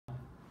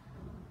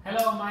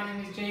Hello, my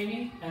name is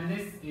Jamie and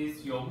this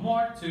is your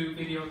More 2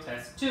 video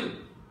test 2.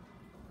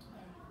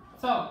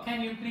 So,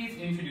 can you please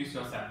introduce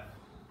yourself?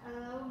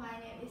 Hello, my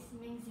name is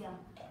Minh.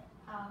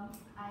 I'm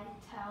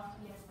 12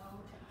 years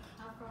old.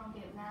 I'm from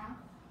Vietnam.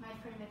 My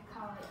favorite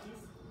color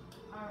is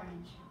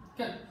orange.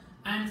 Good.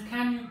 And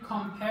can you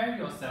compare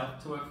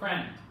yourself to a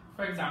friend?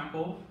 For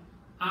example,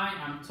 I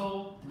am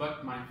tall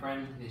but my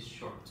friend is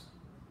short.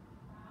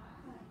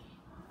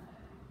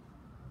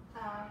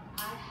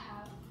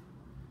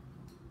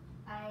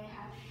 I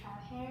have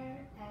short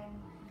hair and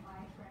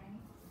my friend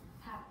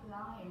have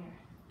long hair.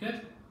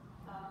 Good.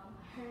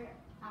 Her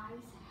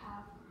eyes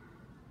have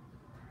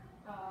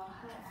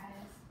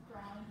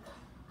brown.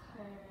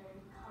 Her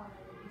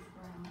color is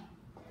brown.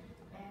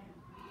 And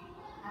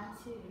I'm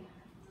 2.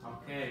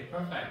 Okay,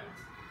 perfect.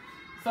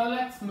 So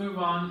let's move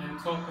on and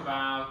talk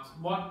about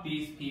what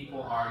these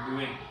people are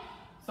doing.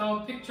 So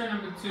picture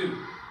number 2,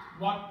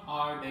 what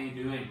are they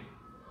doing?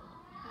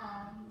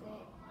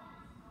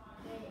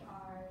 They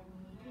are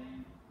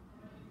meeting.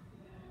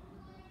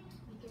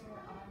 They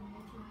are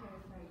meeting her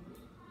friend.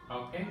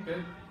 Okay,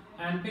 good.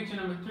 And picture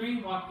number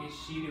 3, what is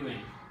she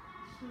doing?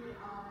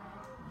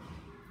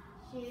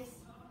 She is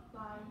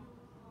buying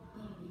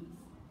DVDs.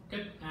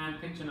 Good. And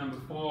picture number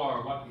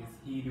 4, what is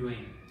he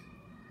doing?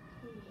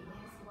 He is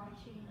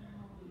watching a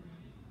movie.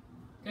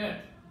 Good.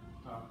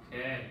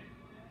 Okay.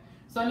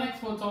 So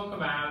next we'll talk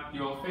about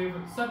your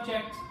favorite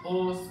subject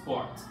or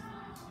sport.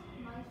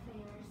 My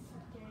favorite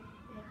subject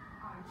is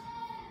art.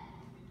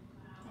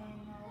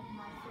 And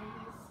my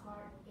favorite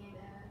sport is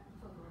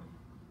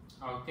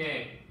football.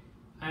 Okay.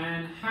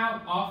 And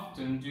how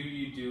often do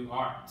you do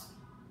art?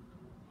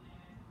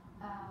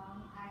 I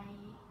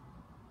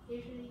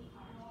usually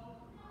art.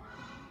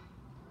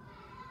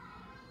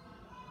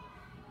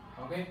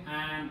 Okay.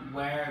 And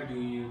where do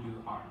you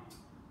do art?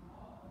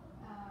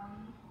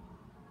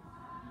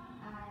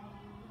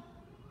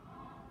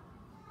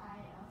 I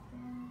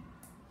often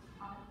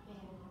art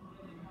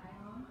in my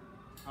room.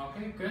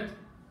 Okay, good.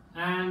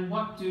 And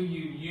what do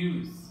you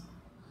use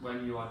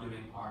when you are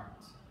doing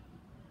art?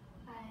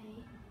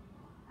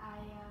 I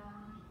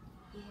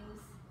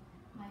use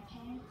my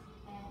pen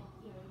and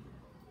earring.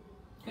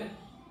 Good.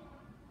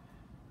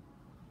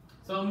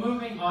 So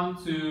moving on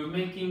to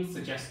making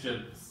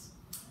suggestions.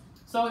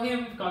 So here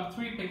we've got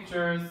 3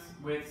 pictures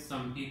with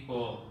some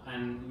people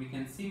and we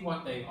can see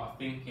what they are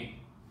thinking.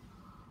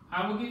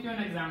 I will give you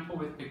an example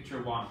with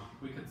picture 1.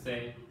 We could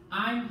say,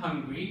 I'm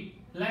hungry,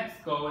 let's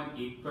go and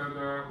eat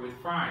burger with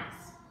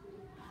fries.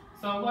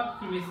 So what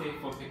could we say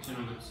for picture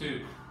number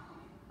 2?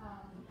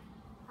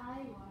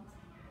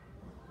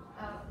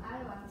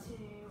 I want to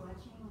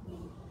watch a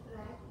movie.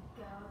 Let's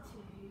go to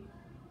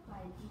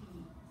buy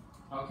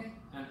DVD. Okay,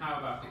 and how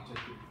about picture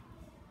 3?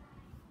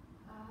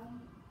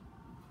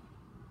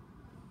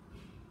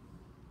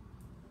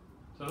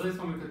 So this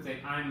one we could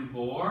say, I'm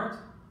bored.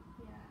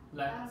 Yeah.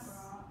 I am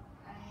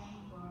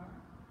bored.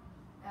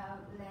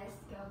 Let's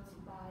go to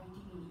buy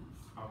DVDs.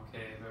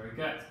 Okay, very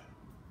good.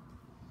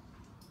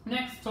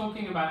 Next,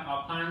 talking about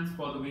our plans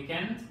for the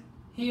weekend.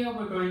 Here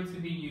we're going to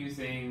be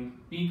using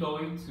be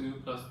going to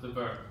plus the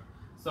verb.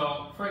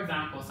 So, for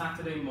example,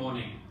 Saturday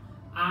morning.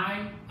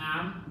 I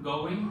am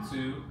going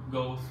to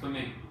go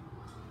swimming.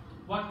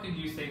 What could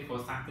you say for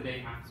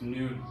Saturday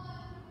afternoon?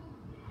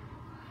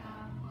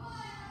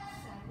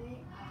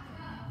 Saturday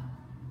afternoon,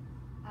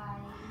 I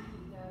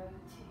go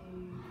to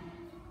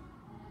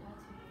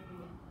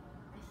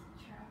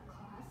extra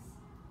class.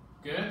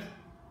 Good.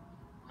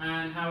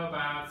 And how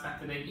about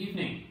Saturday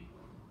evening?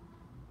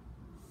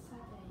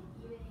 Saturday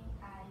evening,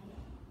 I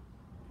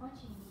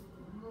watching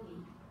a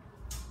movie.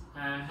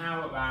 And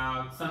how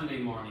about Sunday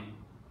morning?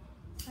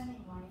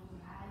 Sunday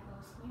morning, I go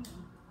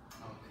swimming.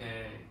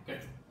 Okay,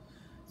 good.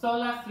 So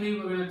lastly,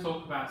 we're going to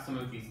talk about some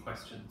of these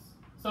questions.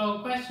 So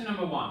question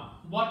number 1,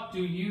 what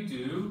do you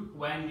do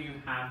when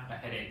you have a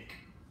headache?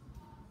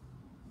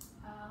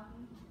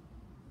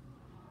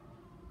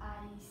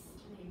 I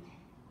sleep.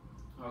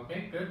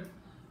 Okay, good.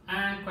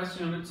 And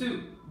question number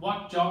 2,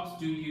 what jobs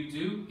do you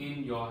do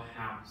in your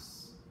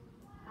house?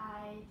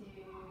 I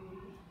do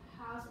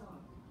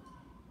housework.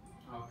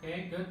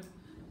 Okay, good.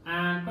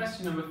 And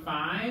question number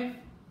 5,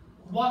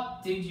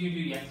 what did you do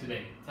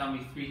yesterday? Tell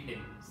me 3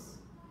 things.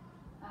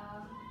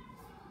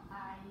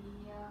 I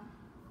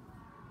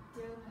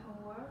do my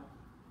homework,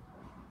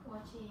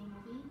 watching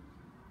a movie,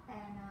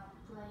 and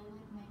play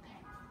with my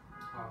pet.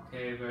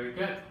 Okay, very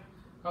good.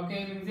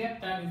 Okay, Diep,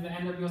 that is the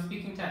end of your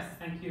speaking test.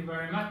 Thank you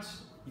very much.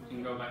 You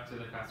can go back to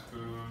the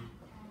classroom.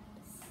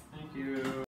 Thank you.